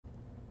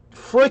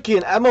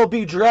freaking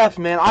MLB draft,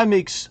 man.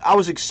 I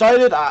was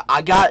excited.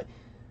 I got...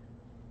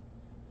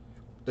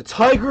 The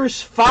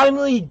Tigers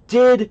finally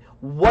did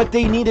what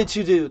they needed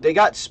to do. They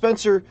got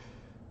Spencer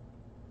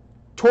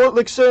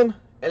Torkelson,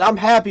 and I'm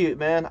happy,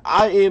 man.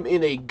 I am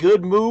in a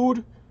good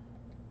mood.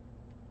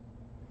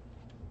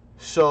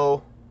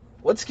 So,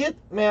 let's get...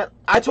 Man,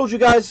 I told you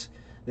guys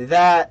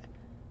that...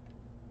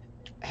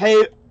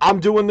 Hey,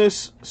 I'm doing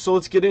this, so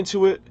let's get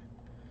into it.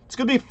 It's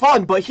going to be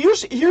fun, but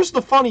here's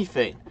the funny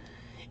thing.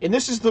 And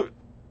this is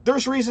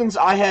there's reasons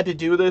I had to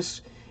do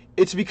this.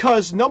 It's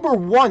because, number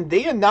one,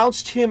 they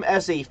announced him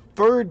as a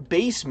third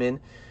baseman.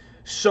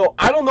 So,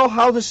 I don't know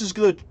how this is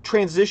going to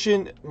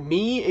transition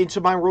me into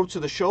my road to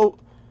the show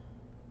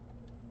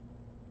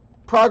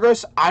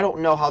progress. I don't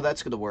know how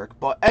that's going to work.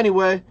 But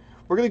anyway,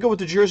 we're going to go with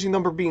the jersey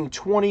number being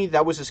 20.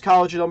 That was his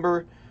college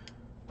number.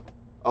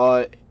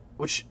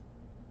 Which...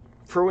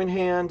 Throwing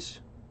hands,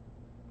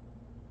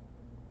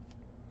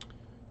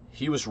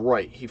 he was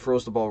right. He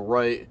throws the ball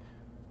right.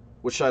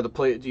 Which side of the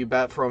plate do you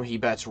bat from? He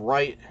bats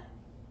right.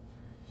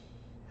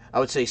 I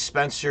would say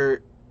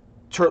Spencer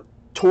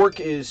Torque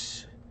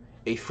is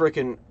a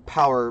freaking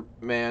power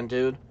man,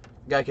 dude.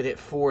 Guy could hit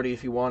 40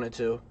 if he wanted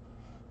to.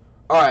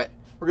 Alright,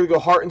 we're going to go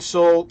heart and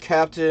soul,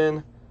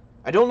 captain.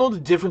 I don't know the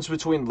difference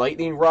between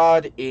lightning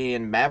rod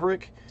and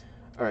maverick.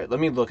 Alright,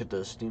 let me look at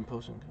this. Steam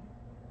posting.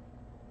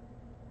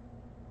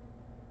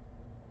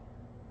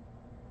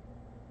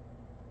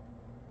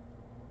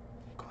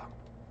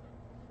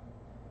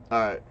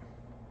 Alright.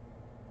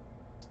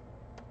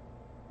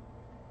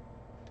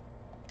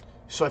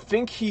 So I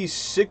think he's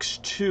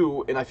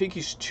 6'2", and I think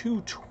he's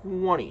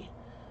 220.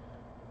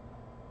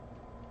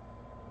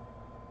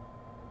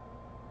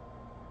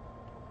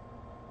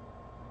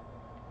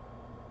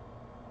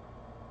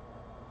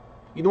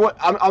 You know what?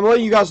 I'm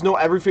letting you guys know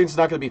everything's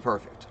not going to be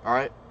perfect,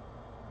 alright?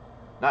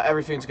 Not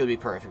everything's going to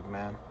be perfect,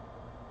 man.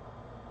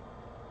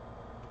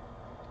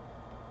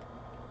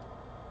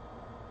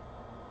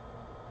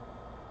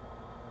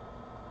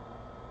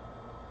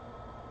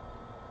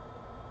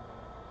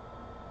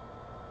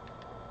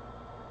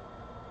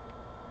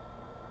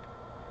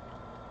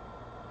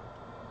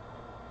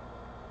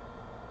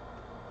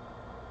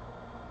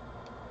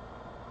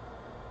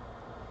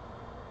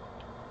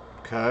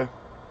 Okay.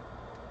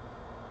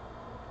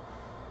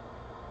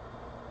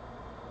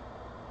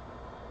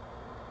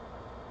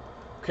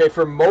 Okay,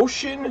 for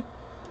motion,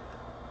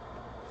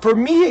 for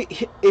me,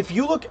 if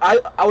you look, I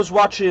was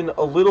watching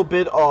a little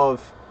bit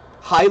of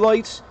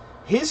highlights.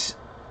 His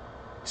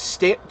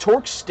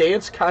torque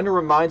stance kind of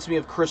reminds me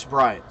of Chris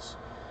Bryant's.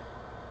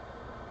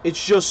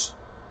 It's just,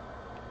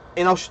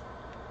 and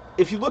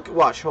if you look,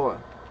 watch, hold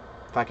on,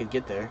 if I could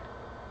get there.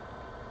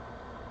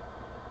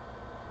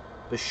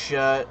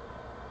 Bichette.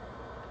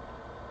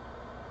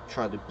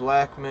 Charlie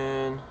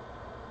Blackman.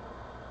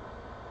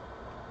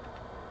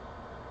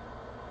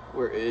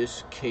 Where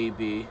is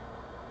KB?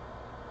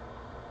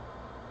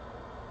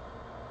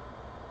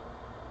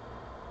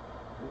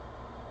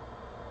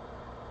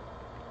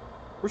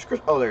 Where's Chris?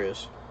 Oh, there he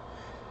is.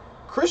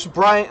 Chris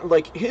Bryant,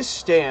 like, his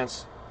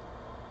stance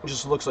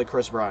just looks like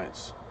Chris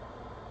Bryant's.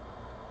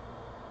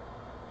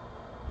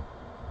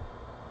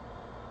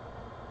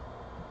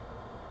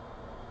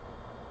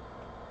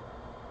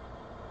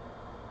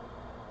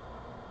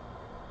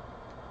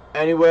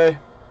 Anyway,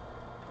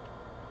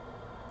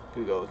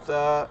 we go with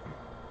that.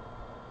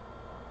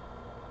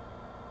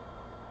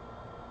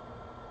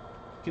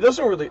 He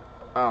doesn't really,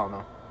 I don't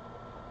know.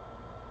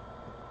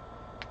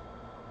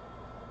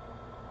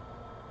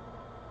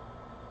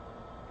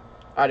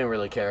 I didn't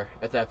really care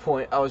at that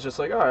point. I was just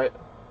like, alright,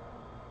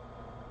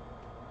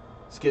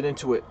 let's get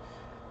into it.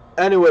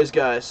 Anyways,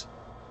 guys,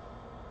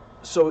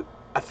 so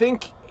I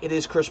think it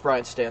is Chris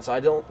Bryant's stance.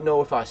 I don't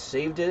know if I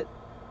saved it.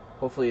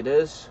 Hopefully it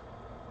is.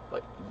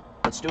 But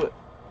let's do it.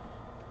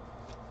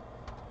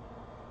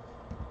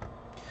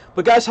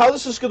 But guys, how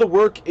this is going to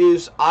work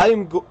is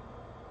I'm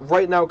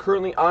right now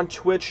currently on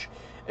Twitch,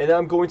 and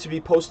I'm going to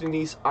be posting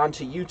these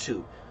onto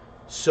YouTube.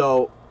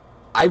 So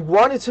I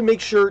wanted to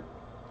make sure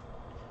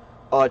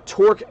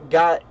Torque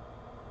got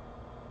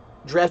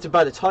drafted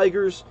by the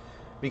Tigers,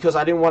 because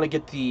I didn't want to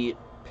get the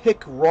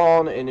pick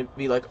wrong and it'd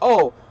be like,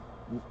 oh.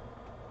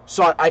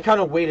 So I kind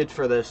of waited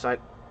for this. I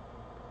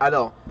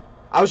know.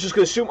 I was just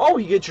going to assume, oh,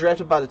 he gets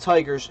drafted by the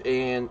Tigers,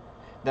 and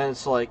then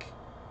it's like,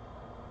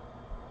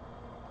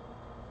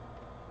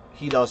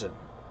 he doesn't.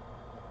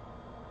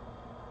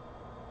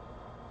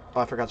 Oh,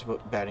 I forgot to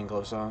put batting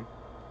gloves on.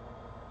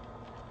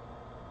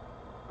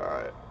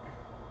 Alright.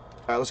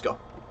 Alright, let's go.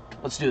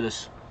 Let's do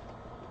this.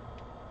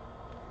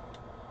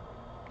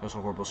 That was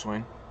a horrible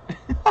swing.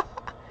 That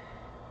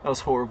was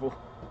horrible.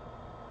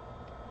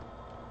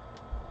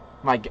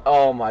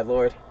 Oh my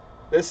lord.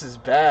 This is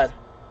bad.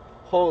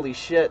 Holy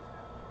shit.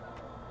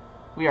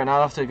 We are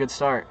not off to a good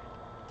start.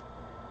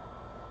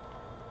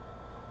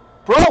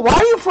 Bro, why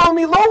are you throwing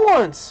me low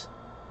ones?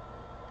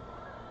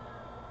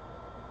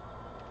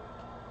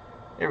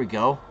 There we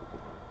go.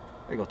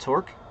 There you go,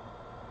 Torque.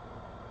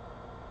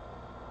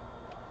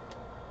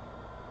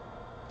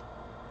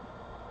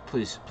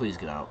 Please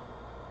get out.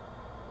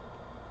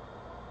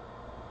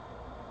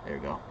 There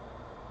you go.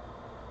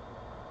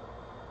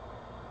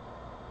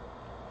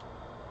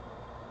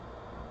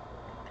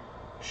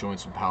 Showing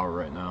some power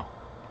right now.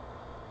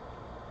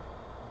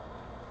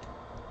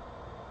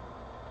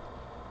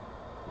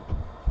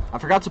 I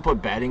forgot to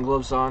put batting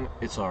gloves on.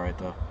 It's alright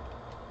though.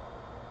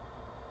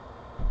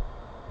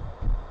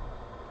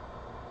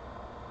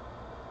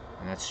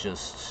 And that's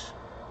just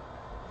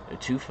a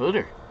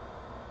 2-footer.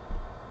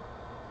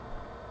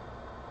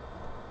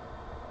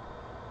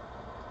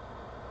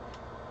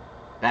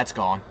 That's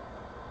gone.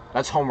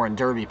 That's home run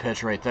derby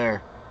pitch right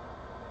there.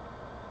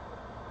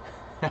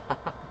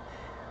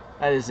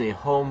 That is a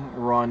home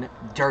run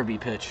derby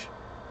pitch.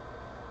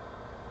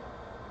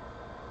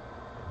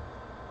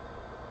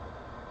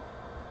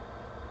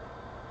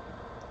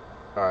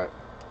 Alright.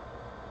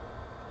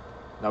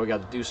 Now we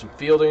got to do some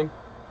fielding.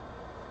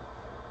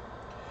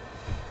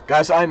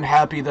 Guys, I'm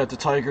happy that the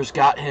Tigers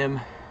got him.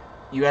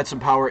 You add some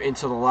power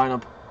into the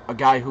lineup. A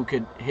guy who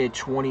could hit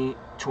 20,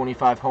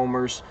 25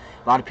 homers.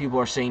 A lot of people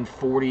are saying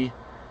 40.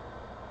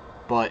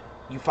 But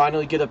you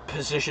finally get a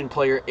position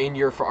player in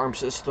your farm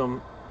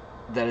system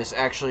that is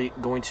actually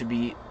going to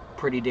be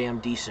pretty damn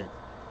decent.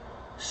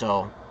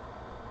 So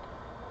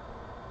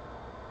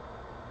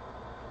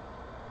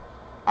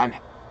I'm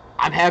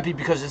happy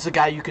because it's a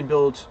guy you can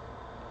build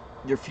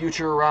your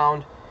future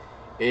around.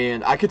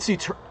 And I could see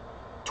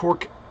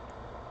Torque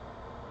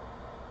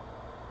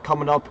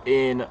coming up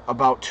in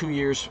about 2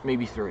 years,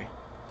 maybe 3.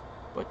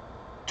 But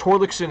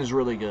Torkelson is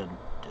really good,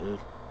 dude.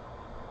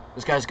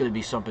 This guy's going to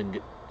be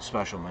something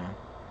special, man.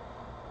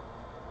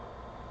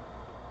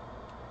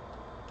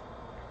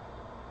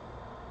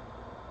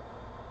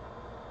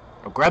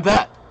 Oh, grab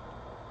that.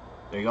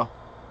 There you go.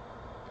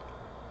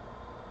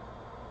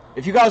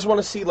 If you guys want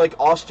to see like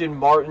Austin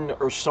Martin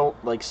or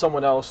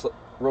someone else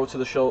wrote to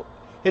the show,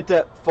 hit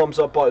that thumbs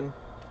up button.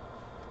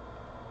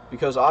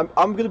 Because I'm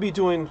going to be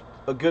doing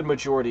a good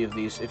majority of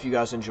these if you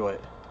guys enjoy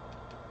it.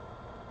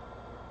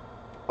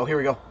 Oh, here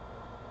we go.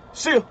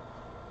 See ya.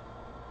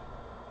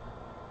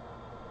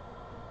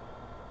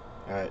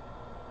 Alright.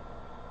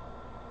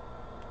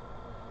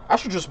 I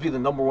should just be the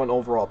 #1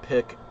 overall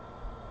pick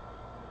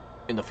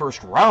in the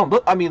first round.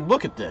 But I mean,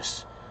 look at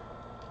this.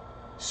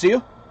 See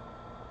ya.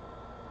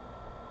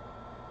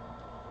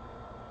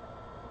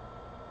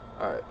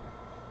 Alright.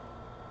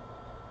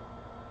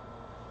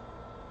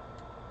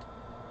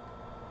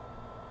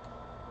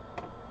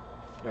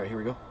 Alright, here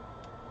we go.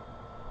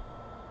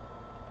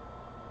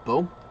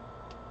 Boom.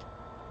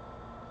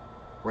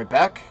 Right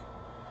back.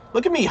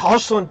 Look at me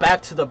hustling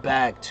back to the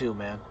bag, too,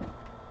 man.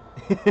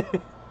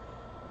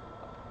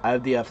 I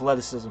have the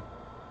athleticism.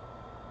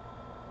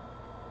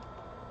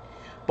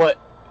 But,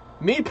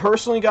 me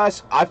personally,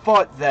 guys, I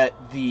thought that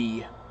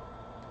the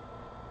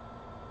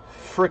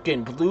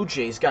frickin' Blue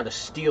Jays got a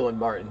steal in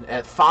Martin.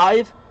 At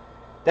 5,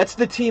 that's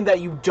the team that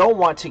you don't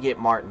want to get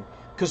Martin.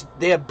 Because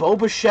they have Bo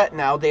Bichette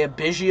now, they have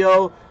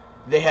Biggio,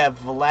 they have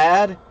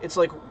Vlad. It's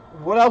like,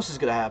 what else is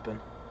going to happen?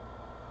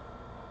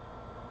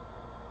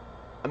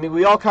 I mean,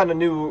 we all kind of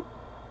knew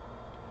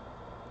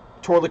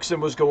Torkelson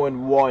was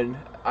going 1.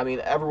 I mean,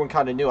 everyone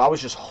kind of knew. I was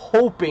just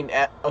hoping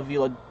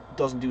Avila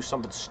doesn't do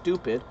something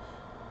stupid.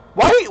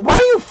 Why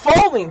are you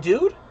falling,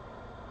 dude?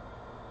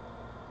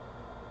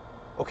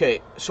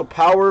 Okay, so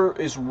power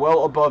is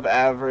well above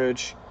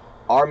average.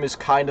 Arm is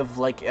kind of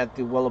like at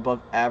the well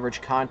above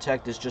average.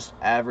 Contact is just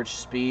average.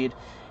 Speed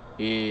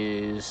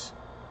is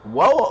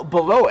well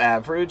below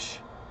average.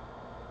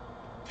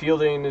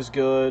 Fielding is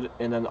good,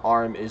 and then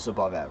arm is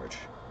above average.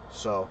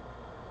 So,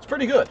 it's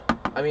pretty good.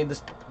 I mean,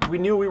 we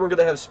knew we were going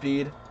to have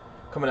speed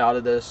coming out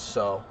of this,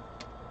 so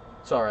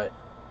it's alright.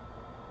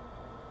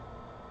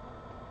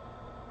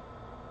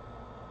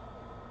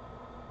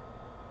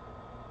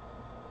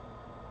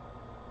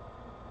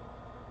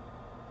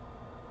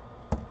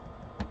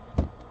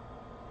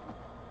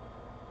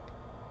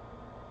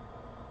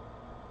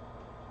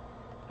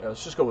 Yeah,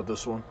 let's just go with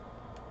this one.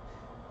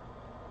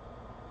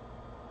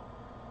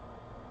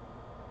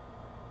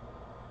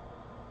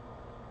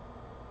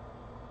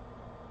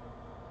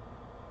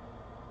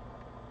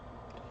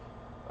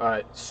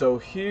 Alright, so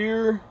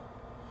here,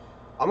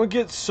 I'm going to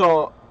get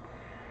some,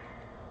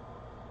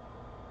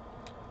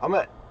 I'm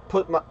going to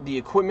put the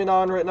equipment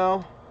on right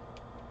now.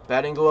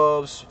 Batting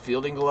gloves,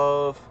 fielding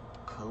glove,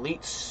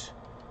 cleats.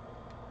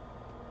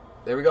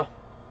 There we go.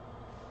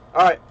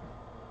 Alright.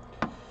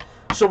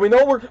 So we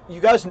know you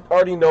guys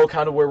already know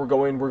kind of where we're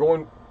going. We're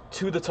going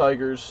to the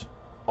Tigers.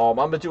 I'm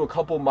going to do a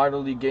couple minor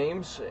league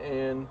games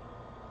and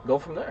go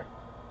from there.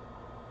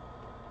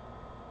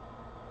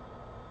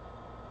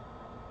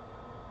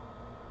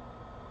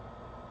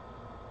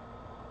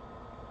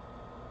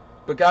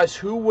 But guys,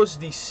 who was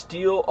the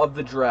steal of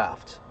the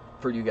draft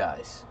for you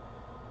guys?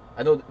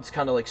 I know it's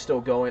kind of like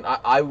still going.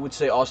 I would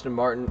say Austin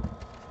Martin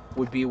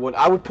would be one.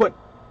 I would put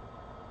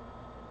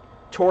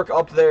Torque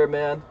up there,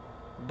 man.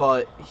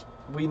 But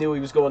we knew he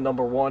was going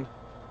 #1.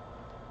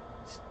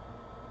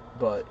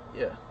 But,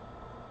 yeah.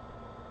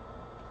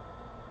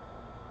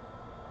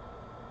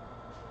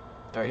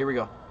 Alright, here we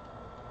go.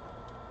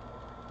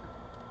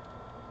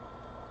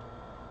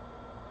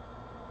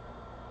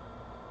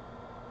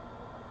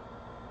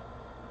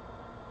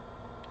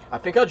 I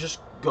think I'll just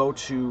go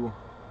to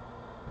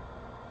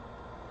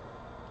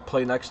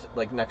play next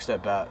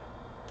at bat.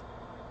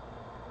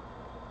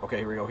 Okay,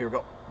 here we go. Here we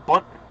go.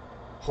 Bunt.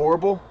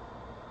 Horrible.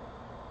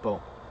 Boom.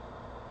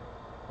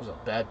 That was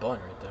a bad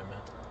bunt right there, man.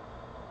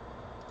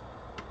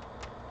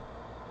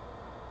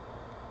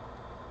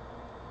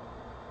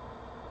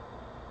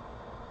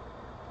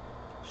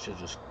 Should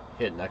just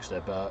hit next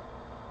at bat.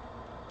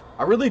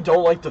 I really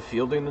don't like the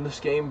fielding in this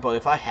game, but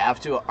if I have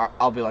to,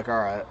 I'll be like, all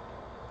right.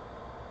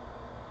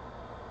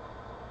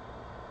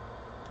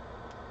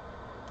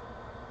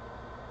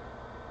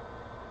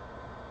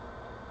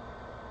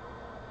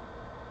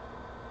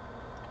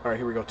 All right,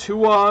 here we go.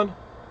 2-1.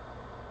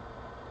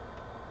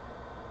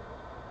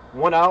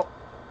 1 out.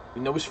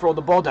 We know he's throwing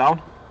the ball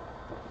down.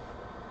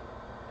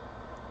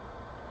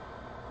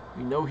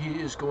 We know he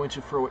is going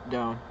to throw it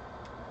down.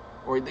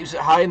 Or he leaves it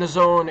high in the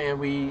zone, and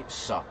we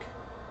suck.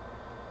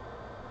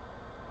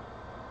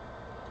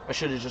 I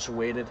should have just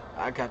waited.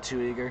 I got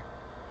too eager.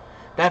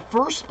 That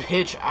first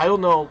pitch, I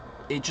don't know,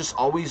 it just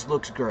always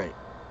looks great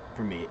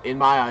for me. In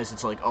my eyes,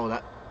 it's like, oh,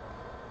 that...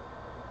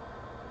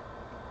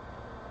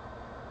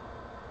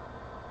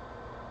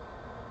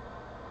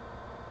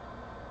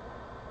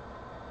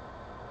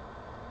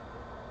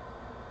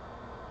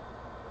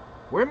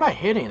 Where am I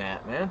hitting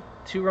at, man?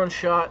 2-run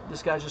shot.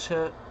 This guy just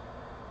hit.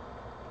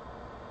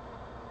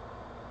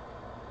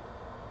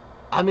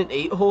 I'm an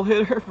 8-hole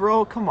hitter,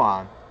 bro? Come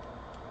on.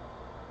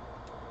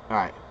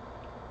 Alright.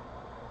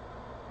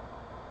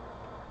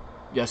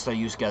 Yes, I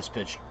use guest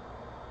pitch.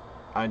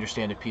 I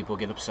understand if people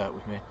get upset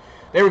with me.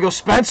 There we go,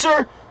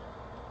 Spencer!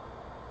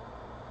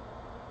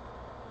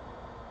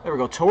 There we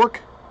go, Torque.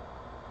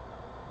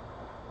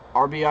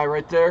 RBI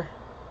right there.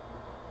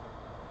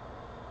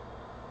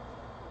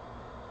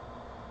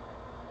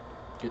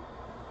 Get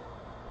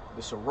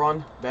this a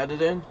run.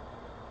 Batted in.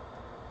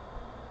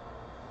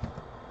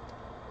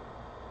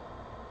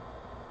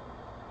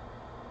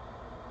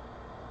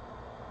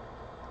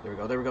 There we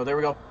go, there we go, there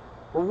we go.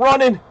 We're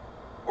running!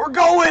 We're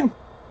going!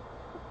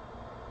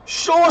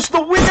 Show us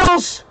the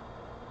wheels!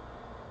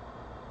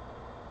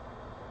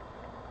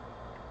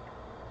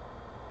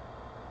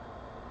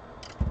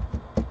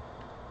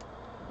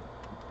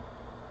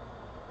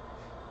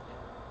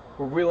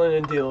 We're wheeling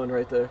and dealing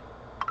right there.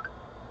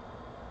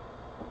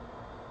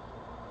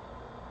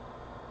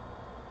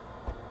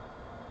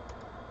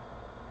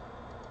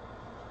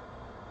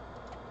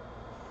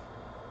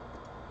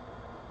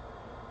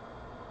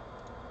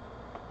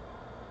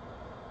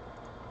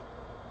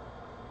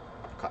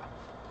 Okay.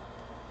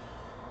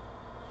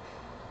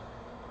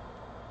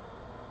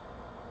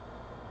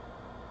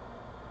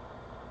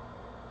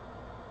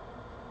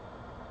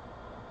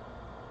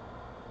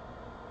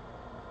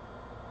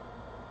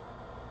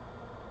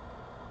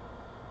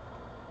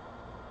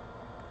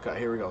 Okay,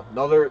 here we go.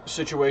 Another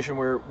situation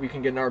where we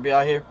can get an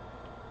RBI here.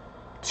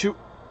 Two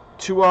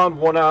on,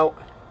 1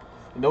 out.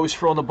 You know he's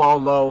throwing the ball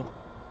low.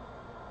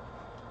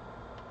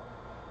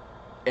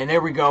 And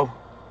there we go.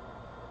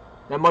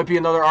 That might be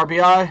another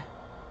RBI.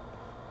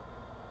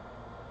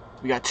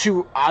 We got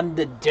 2 on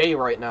the day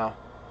right now.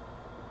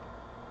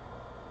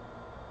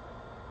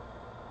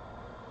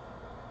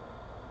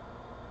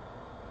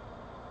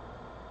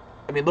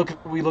 I mean, look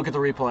at the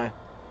replay.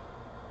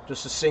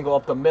 Just a single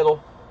up the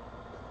middle.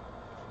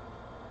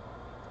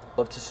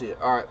 Love to see it.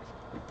 All right.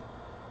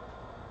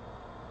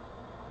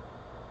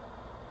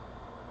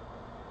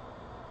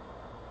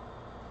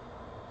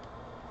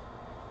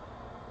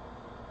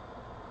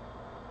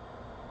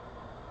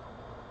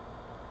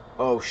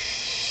 Oh,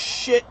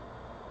 shit.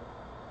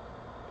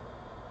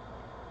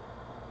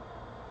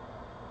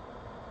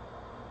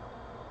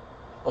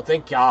 Oh,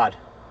 thank God.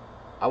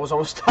 I was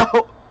almost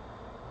out.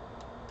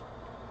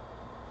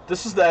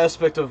 This is the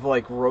aspect of,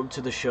 like, Road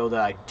to the Show that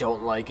I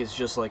don't like. It's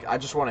just, like, I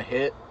just want to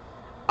hit.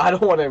 I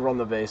don't want to run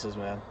the bases,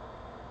 man.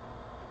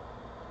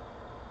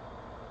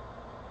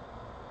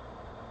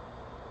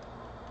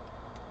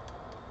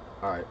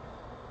 Alright.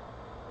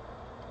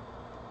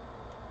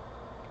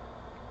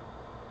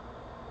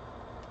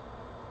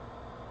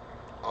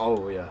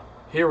 Oh, yeah.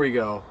 Here we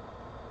go.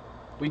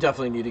 We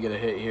definitely need to get a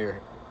hit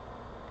here.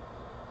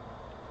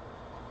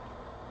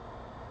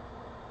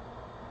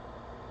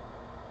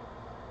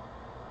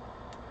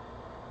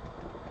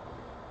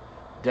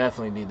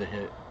 Definitely need the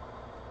hit.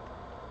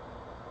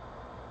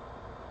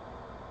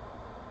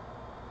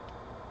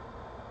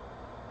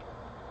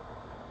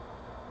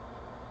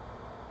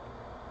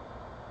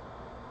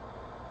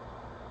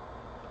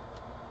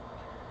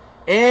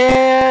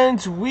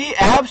 And we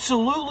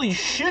absolutely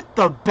shit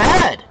the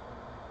bed.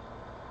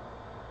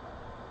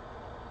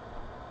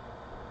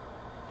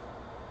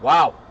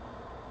 Wow.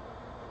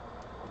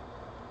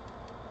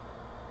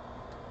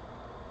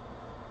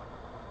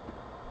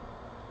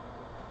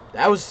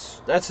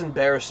 That's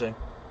embarrassing.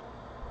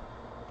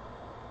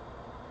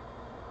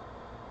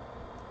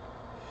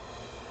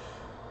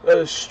 That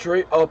is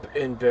straight up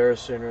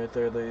embarrassing right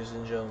there, ladies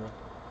and gentlemen.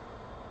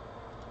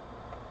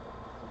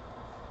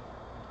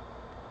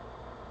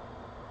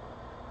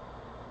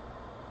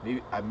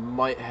 Maybe I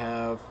might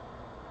have...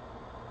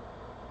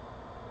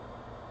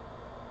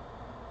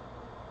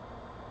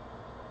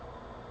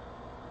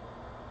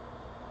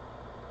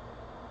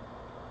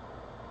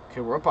 Okay,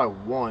 we're up by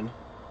 1.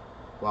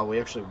 Wow, we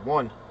actually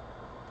won.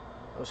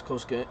 That was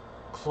close game.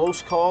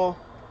 Close call.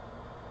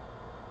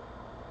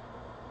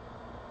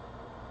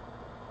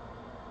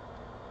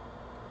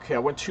 Okay, I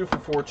went 2 for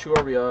 4, 2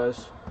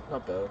 RBIs.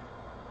 Not bad.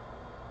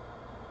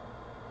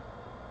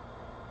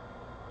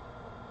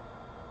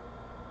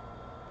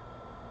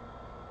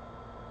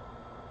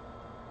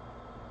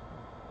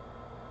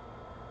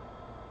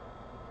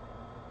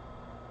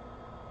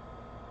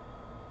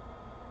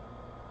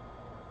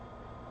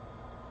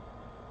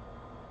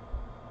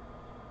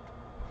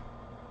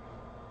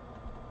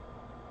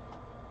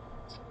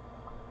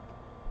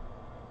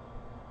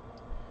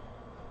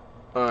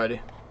 Alrighty.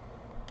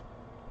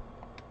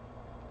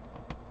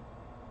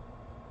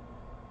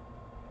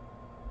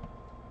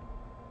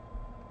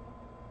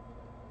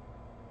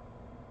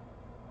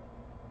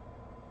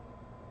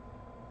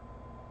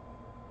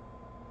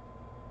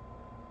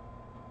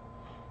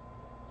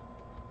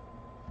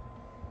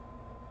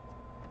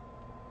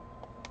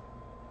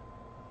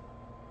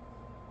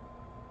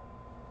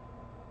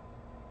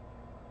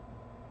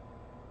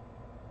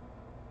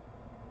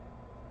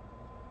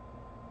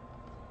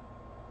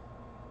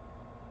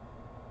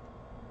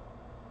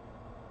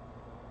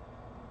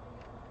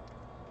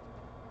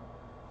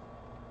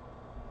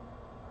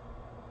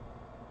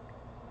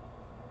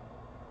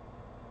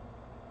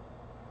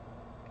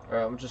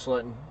 Alright, I'm just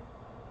letting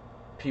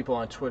people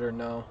on Twitter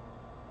know.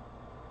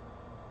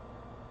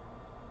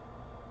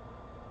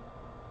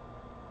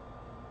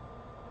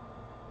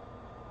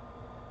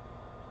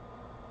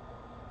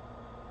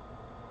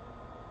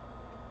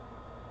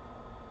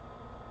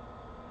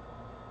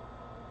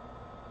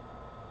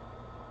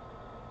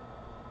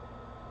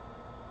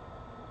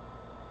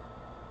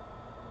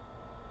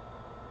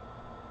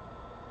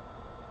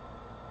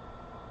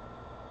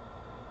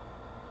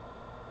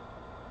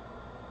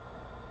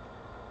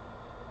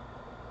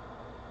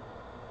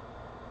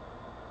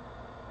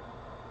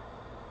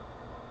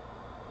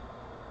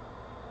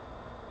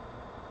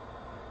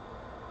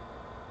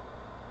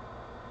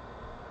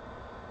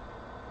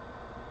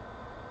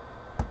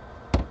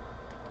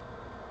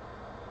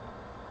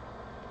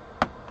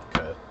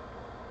 Okay.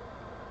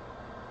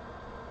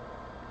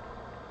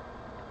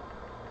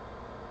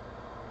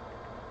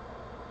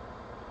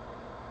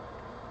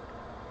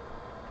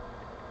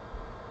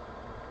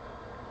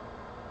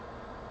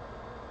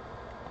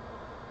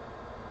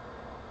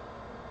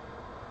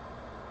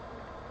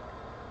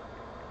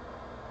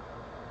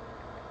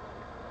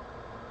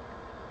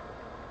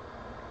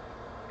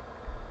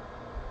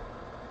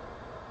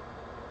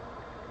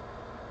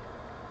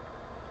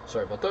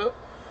 Sorry about that.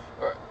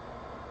 Alright.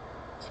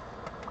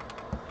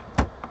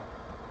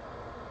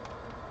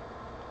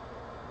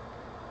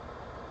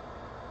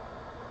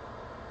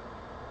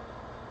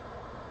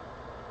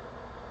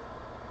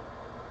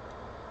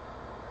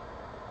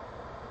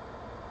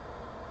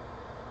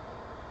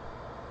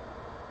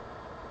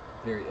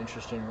 Very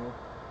interesting rule.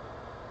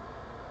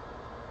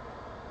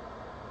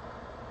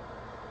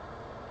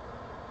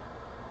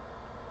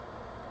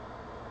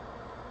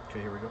 Okay,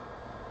 here we go.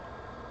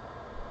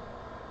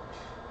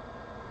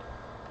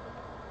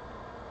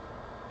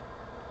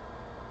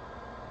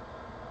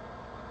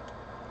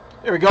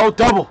 There we go,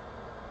 double.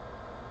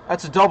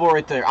 That's a double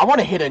right there. I want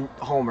to hit a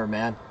homer,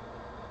 man.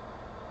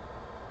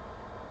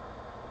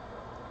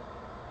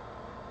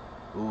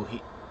 Ooh,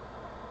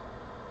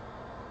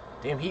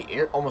 damn,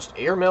 he almost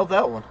airmailed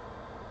that one.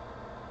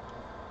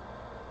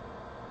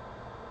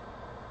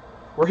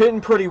 We're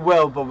hitting pretty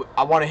well, but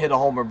I want to hit a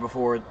homer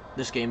before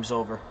this game's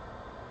over.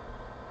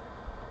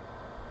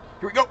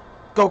 Here we go.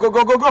 Go, go,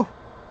 go, go, go.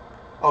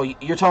 Oh,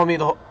 you're telling me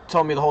to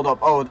hold up.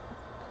 Oh,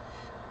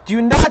 do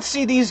you not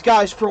see these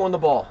guys throwing the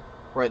ball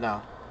right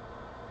now?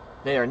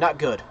 They are not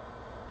good.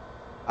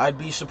 I'd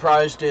be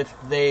surprised if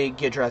they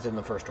get drafted in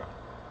the first round.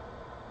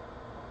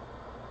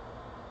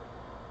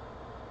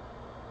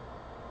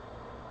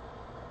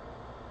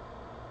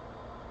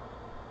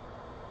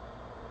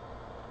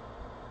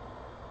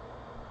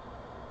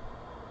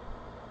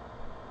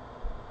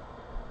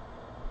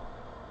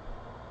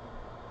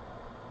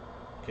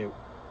 Okay.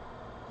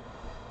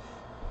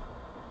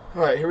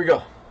 All right, here we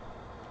go.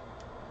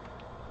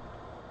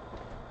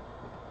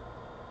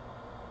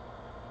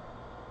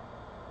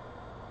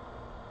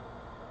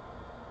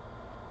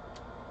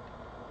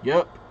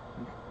 Yep.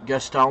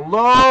 Guess down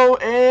low,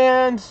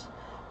 and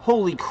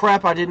holy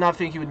crap, I did not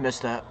think he would miss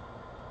that.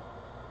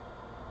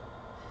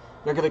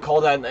 They're going to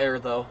call that an error,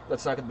 though.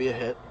 That's not going to be a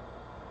hit.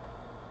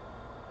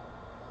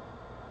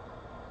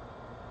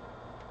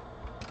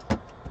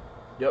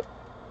 Yep.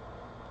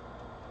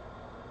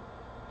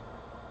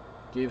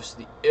 Gave us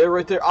the error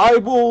right there. I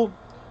will...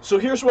 So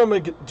here's what I'm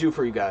going to do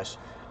for you guys.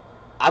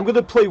 I'm going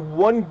to play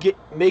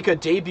make a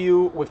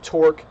debut with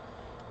Torque.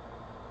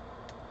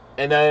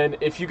 And then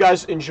if you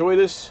guys enjoy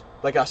this,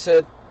 like I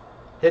said,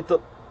 hit the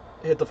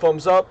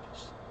thumbs up.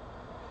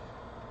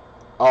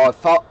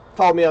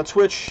 Follow me on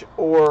Twitch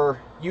or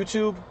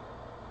YouTube.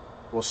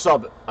 Well,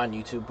 sub on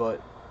YouTube,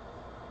 but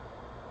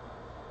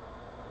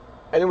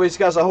anyways,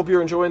 guys, I hope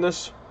you're enjoying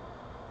this.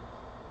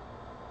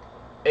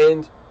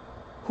 And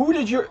who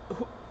did your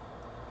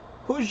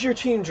Who's your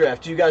team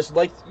draft? Do you guys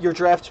like your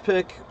draft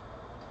pick?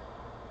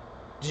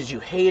 Did you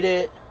hate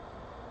it?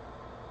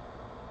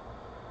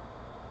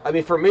 I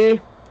mean, for me,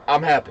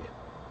 I'm happy.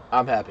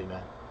 I'm happy,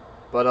 man.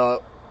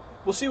 But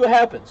we'll see what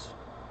happens.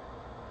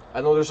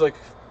 I know there's like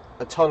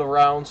a ton of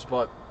rounds,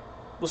 but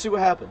we'll see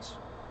what happens.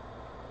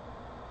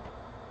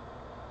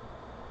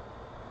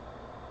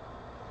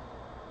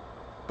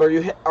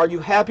 But are you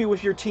happy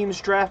with your team's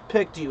draft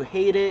pick? Do you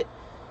hate it?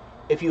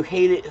 If you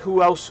hate it,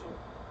 who else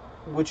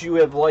would you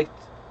have liked?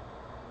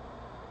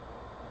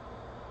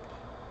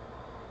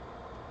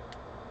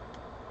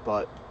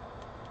 But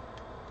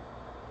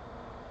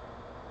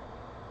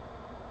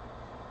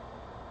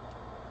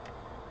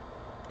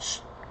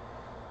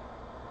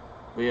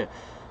yeah.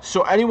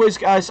 So anyways,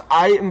 guys,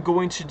 I am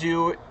going to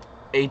do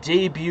a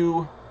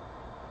debut.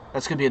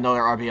 That's going to be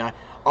another RBI.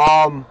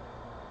 I'm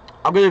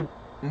going to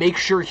make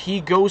sure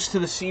he goes to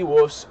the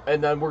Seawolves,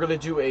 and then we're going to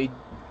do a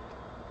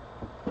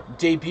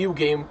debut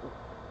game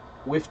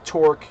with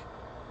Torque,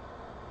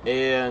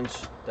 and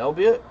that'll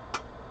be it.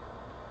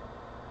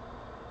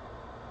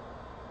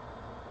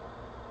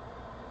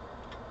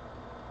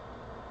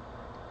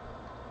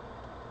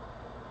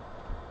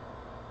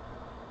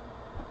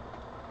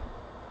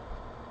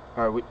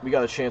 Alright, we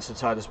got a chance to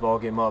tie this ball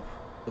game up.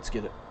 Let's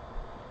get it.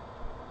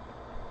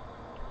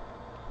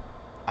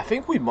 I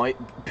think we might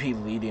be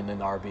leading in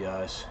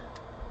RBIs.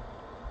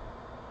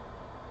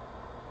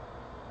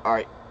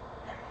 Alright.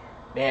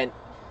 Man,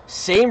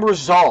 same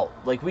result.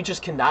 Like, we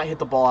just cannot hit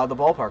the ball out of the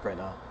ballpark right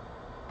now.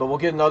 But we'll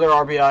get another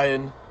RBI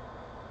in.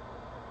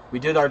 We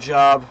did our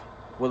job.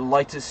 Would have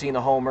liked to have seen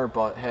a homer,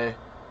 but hey,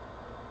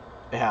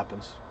 it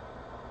happens.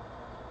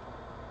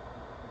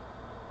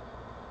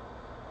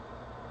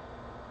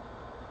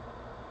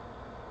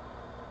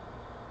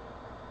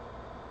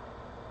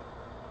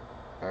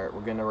 Alright,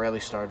 we're getting a rally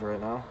started right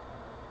now.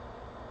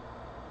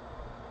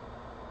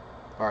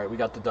 Alright, we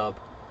got the dub.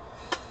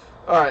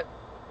 Alright.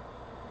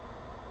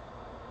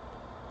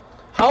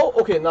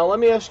 Okay, now let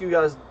me ask you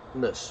guys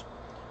this.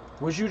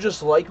 Would you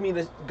just like me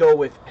to go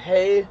with,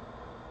 hey,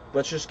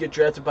 let's just get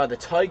drafted by the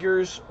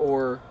Tigers,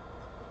 or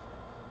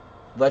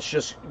let's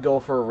just go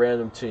for a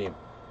random team?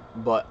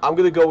 But I'm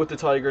going to go with the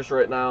Tigers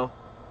right now.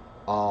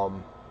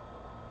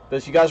 But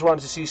if you guys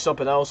wanted to see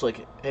something else,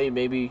 like, hey,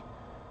 maybe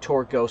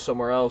Torque go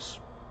somewhere else,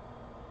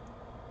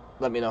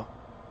 let me know.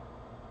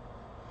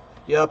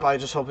 Yep, I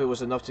just hope it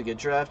was enough to get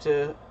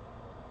drafted.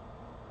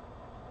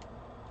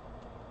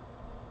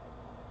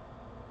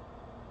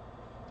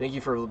 Thank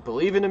you for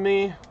believing in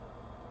me.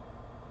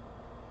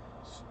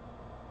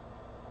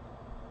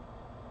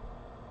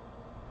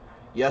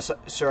 Yes,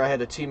 sir, I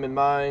had a team in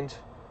mind.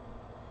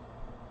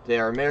 They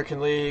are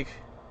American League.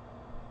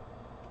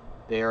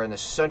 They are in the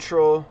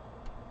Central.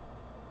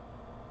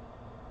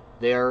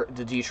 They are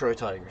the Detroit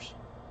Tigers.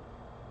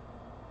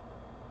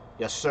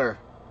 Yes, sir.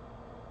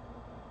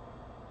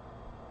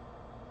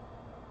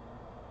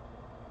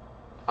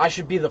 I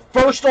should be the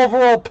first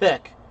overall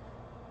pick.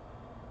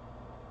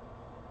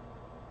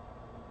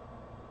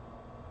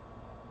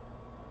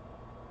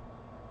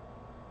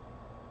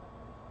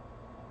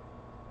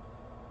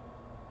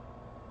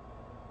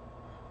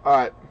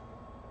 Alright.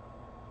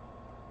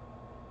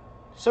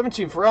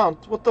 17th round?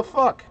 What the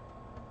fuck?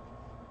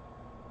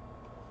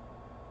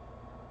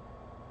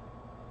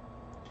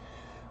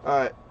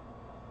 Alright.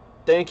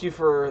 Thank you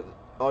for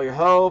all your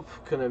help.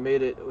 Couldn't have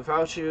made it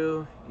without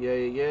you.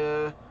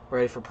 Yeah.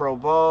 Ready for pro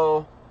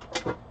ball.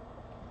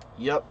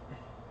 Yep.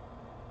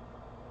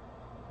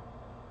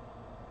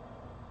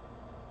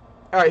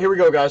 Alright, here we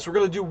go, guys. We're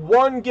going to do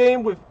one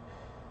game with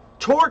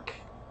Torque.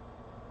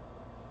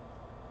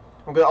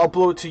 I'm going to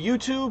upload it to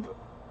YouTube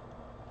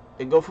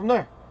and go from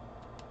there.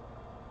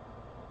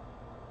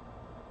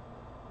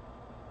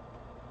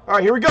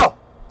 Alright, here we go.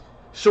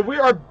 So we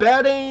are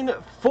batting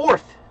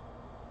fourth.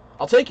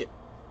 I'll take it.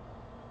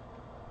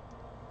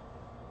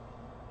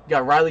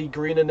 Got Riley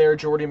Green in there,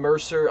 Jordy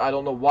Mercer. I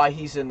don't know why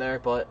he's in there,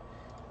 but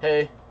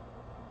hey,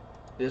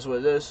 it is what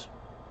it is.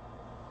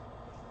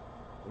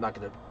 I'm not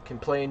going to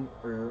complain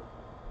or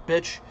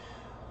bitch.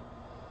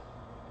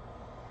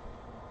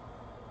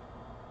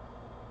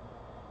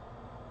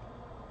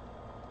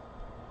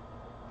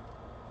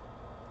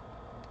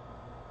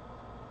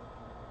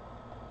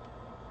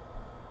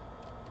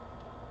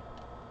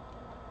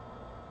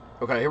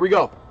 Okay, here we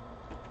go.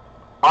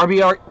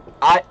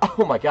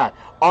 Oh my god.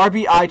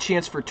 RBI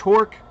chance for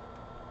Torque.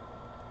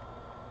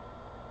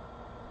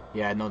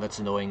 Yeah, I know that's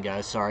annoying,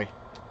 guys. Sorry.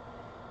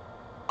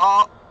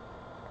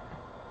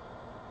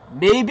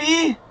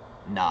 Maybe?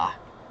 Nah.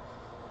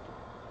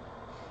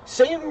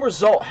 Same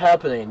result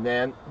happening,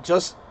 man.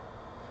 Just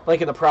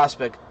like in the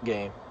prospect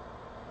game.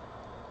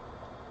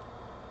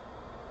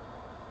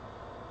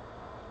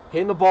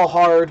 Hitting the ball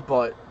hard,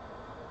 but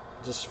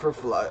just for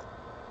flat.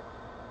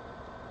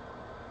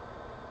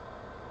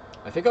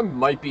 I think I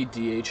might be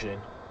DHing.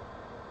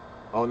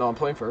 Oh, no, I'm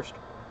playing first.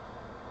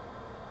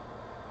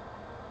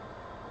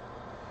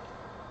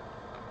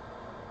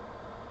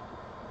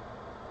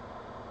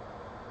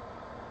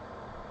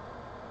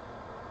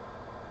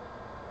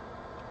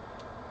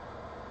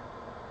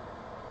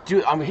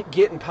 Dude, I'm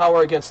getting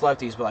power against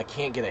lefties, but I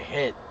can't get a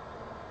hit.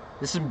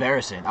 This is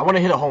embarrassing. I want to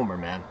hit a homer,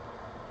 man.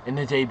 In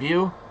the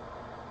debut,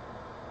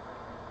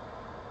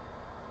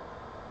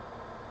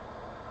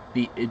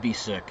 it'd be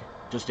sick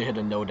just to hit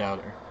a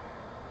no-doubter.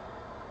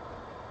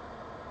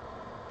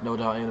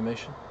 No-doubt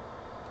animation.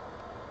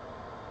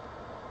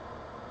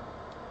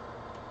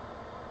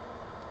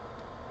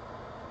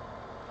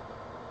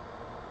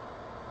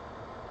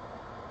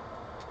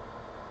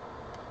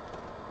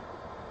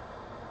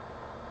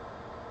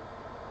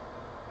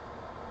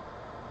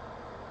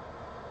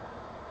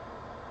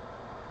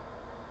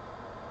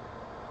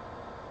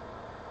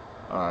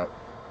 Alright.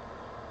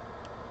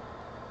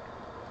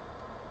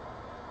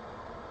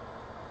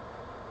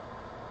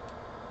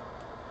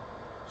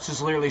 This is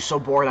literally so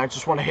boring. I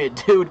just want to hit,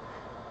 dude.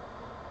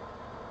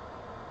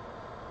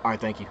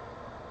 Alright, thank you.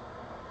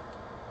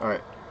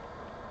 Alright.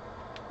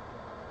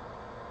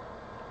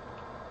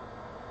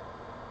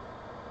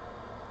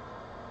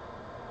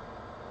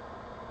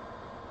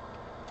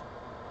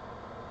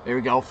 There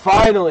we go.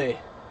 Finally!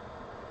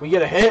 We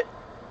get a hit.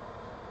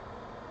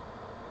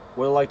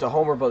 Would have liked a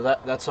homer,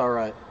 but that's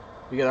alright.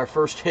 We get our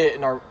first hit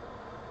in our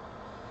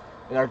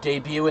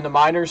debut in the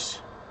minors.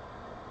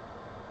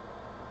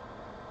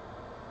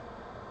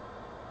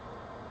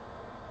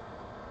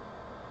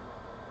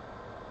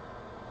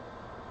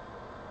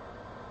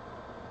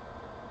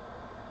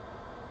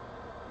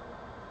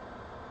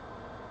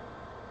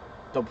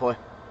 Don't play.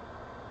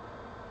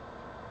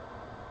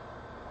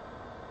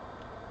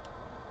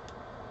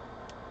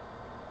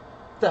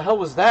 What the hell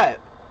was that?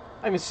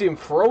 I didn't even see him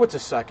throw it to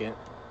second.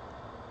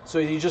 So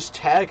he just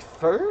tagged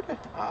third?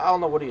 I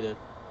don't know what he did.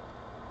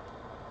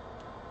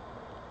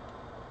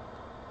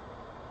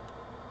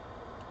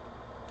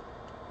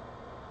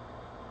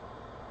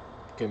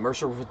 Okay,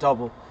 Mercer with a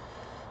double.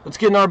 Let's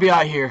get an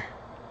RBI here.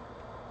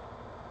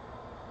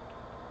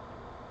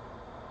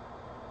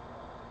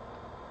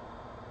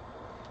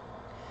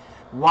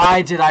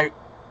 Why did I...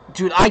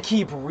 Dude, I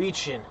keep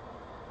reaching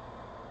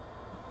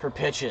for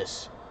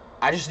pitches.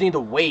 I just need to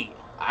wait.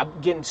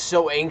 I'm getting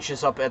so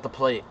anxious up at the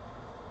plate.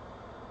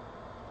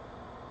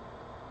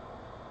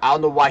 I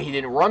don't know why he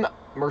didn't run.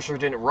 Mercer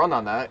didn't run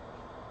on that.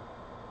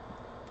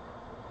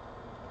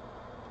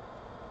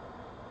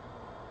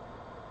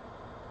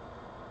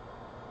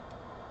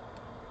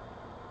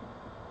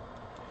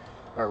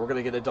 Alright, we're going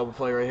to get a double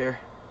play right here.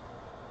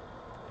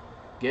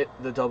 Get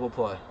the double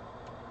play.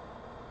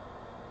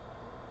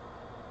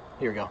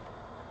 Here we go.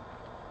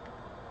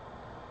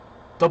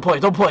 Don't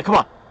play, come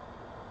on.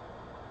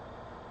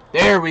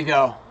 There we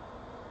go.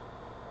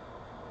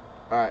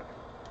 Alright,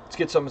 let's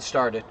get something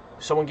started.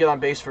 Someone get on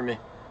base for me.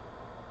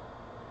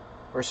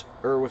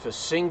 Or with a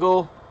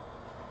single.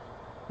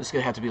 This is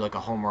going to have to be like a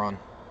home run.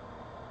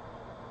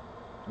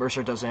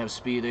 Mercer doesn't have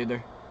speed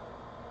either.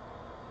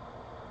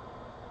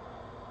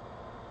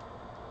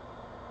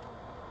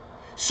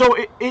 So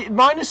it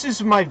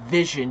minuses my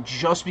vision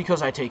just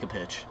because I take a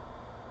pitch.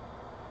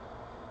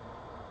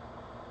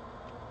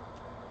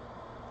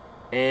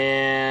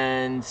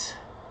 And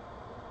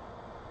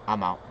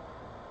I'm out.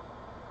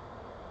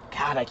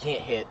 God, I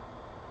can't hit.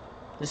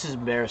 This is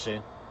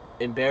embarrassing.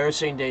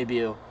 Embarrassing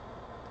debut.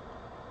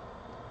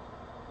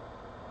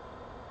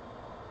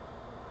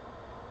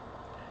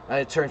 I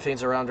had to turn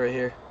things around right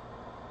here.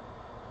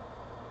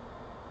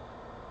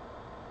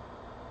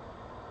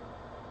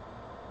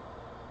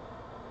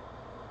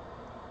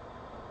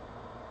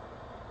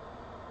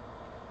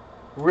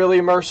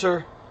 Really,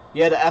 Mercer?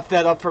 You had to F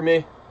that up for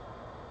me?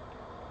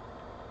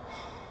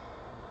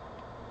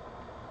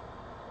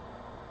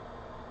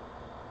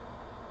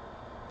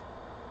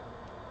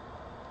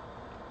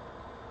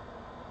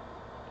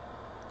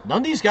 None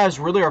of these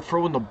guys really are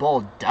throwing the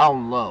ball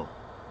down low.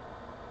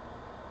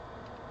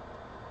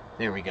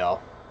 There we go.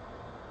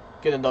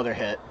 Get another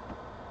hit.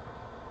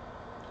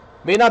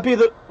 May not be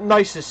the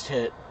nicest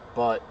hit,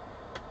 but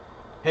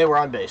hey, we're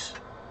on base.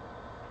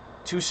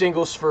 2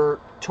 singles for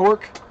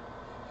Torque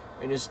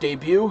in his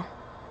debut.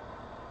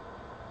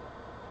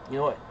 You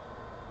know what?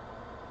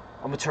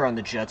 I'm going to turn on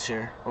the Jets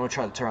here. I'm going to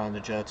try to turn on the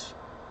Jets.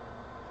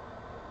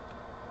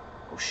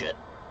 Oh, shit.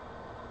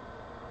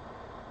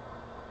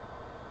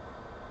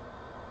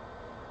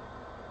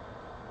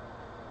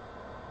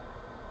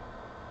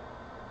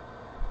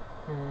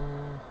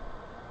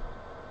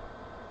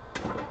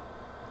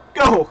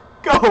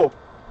 Go!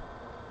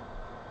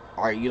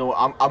 Alright, you know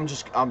what?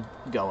 I'm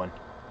going.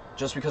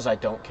 Just because I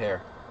don't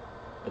care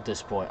at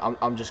this point.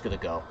 I'm just gonna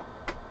go.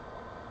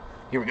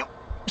 Here we go.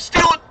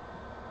 Steal it!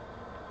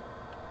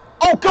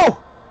 Oh, go!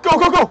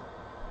 Go!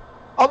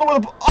 I don't know where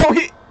the...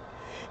 Oh,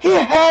 he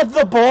had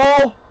the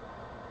ball!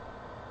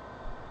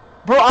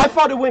 Bro, I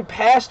thought it went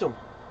past him.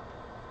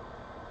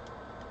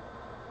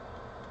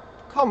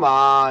 Come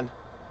on.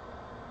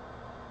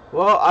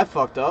 Well, I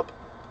fucked up.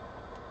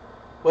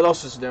 What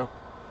else is new?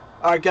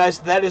 Alright guys,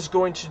 that is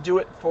going to do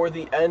it for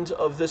the end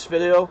of this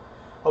video.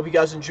 Hope you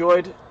guys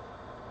enjoyed.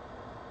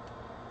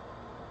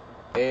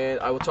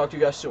 And I will talk to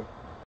you guys soon.